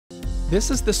This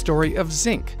is the story of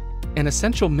zinc, an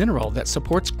essential mineral that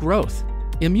supports growth,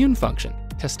 immune function,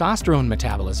 testosterone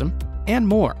metabolism, and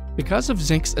more. Because of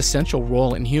zinc's essential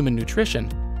role in human nutrition,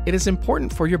 it is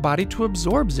important for your body to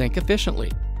absorb zinc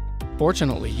efficiently.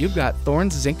 Fortunately, you've got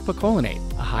Thorne's Zinc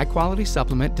Picolinate, a high-quality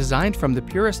supplement designed from the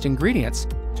purest ingredients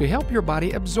to help your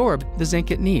body absorb the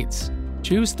zinc it needs.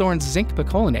 Choose Thorne's Zinc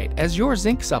Picolinate as your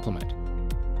zinc supplement.